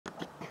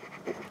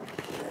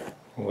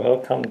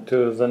Welcome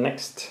to the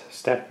next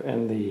step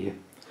in the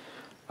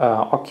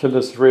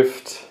Oculus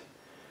Rift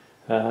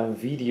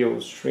video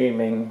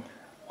streaming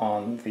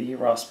on the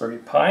Raspberry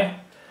Pi.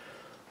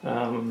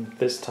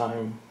 This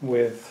time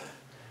with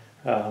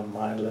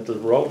my little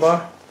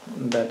rover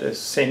that is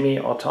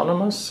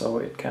semi-autonomous, so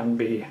it can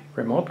be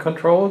remote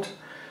controlled,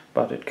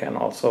 but it can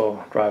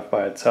also drive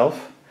by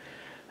itself.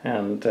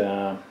 And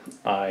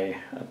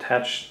I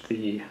attached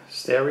the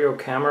stereo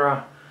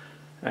camera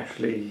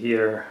actually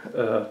here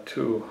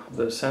to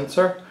the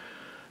sensor,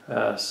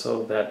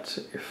 so that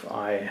if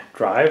I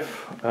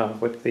drive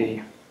with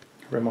the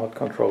remote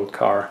controlled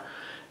car,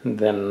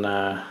 then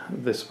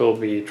this will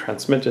be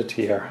transmitted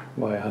here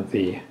via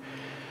the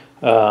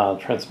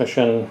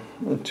transmission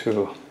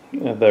to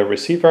the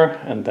receiver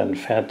and then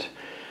fed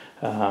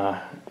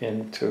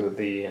into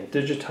the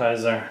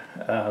digitizer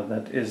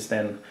that is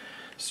then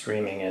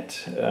streaming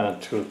it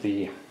to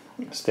the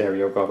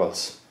stereo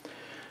goggles.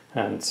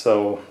 And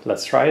so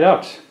let's try it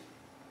out.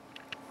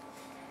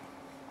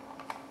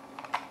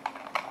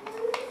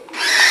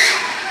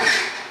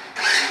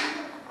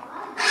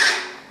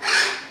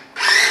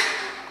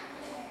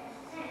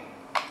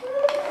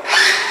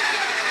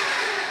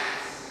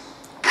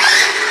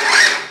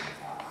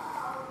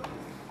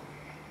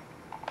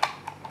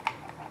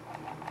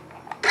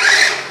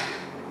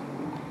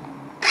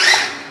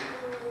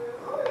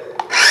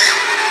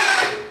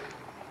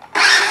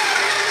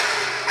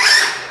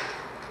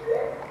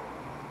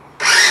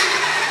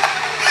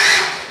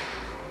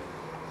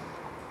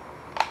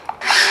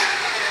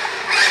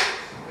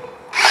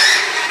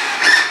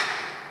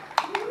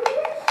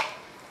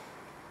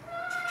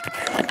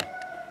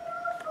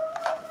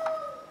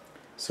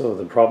 So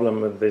the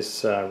problem with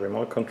this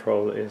remote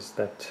control is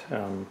that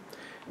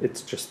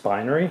it's just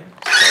binary,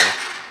 so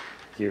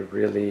you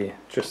really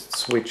just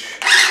switch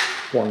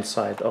one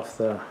side of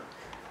the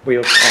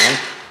wheels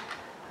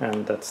on,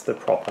 and that's the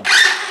problem.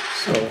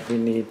 So we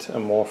need a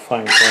more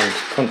fine-grained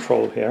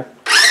control here,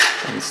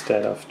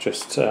 instead of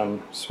just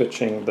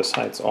switching the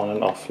sides on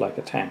and off like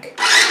a tank.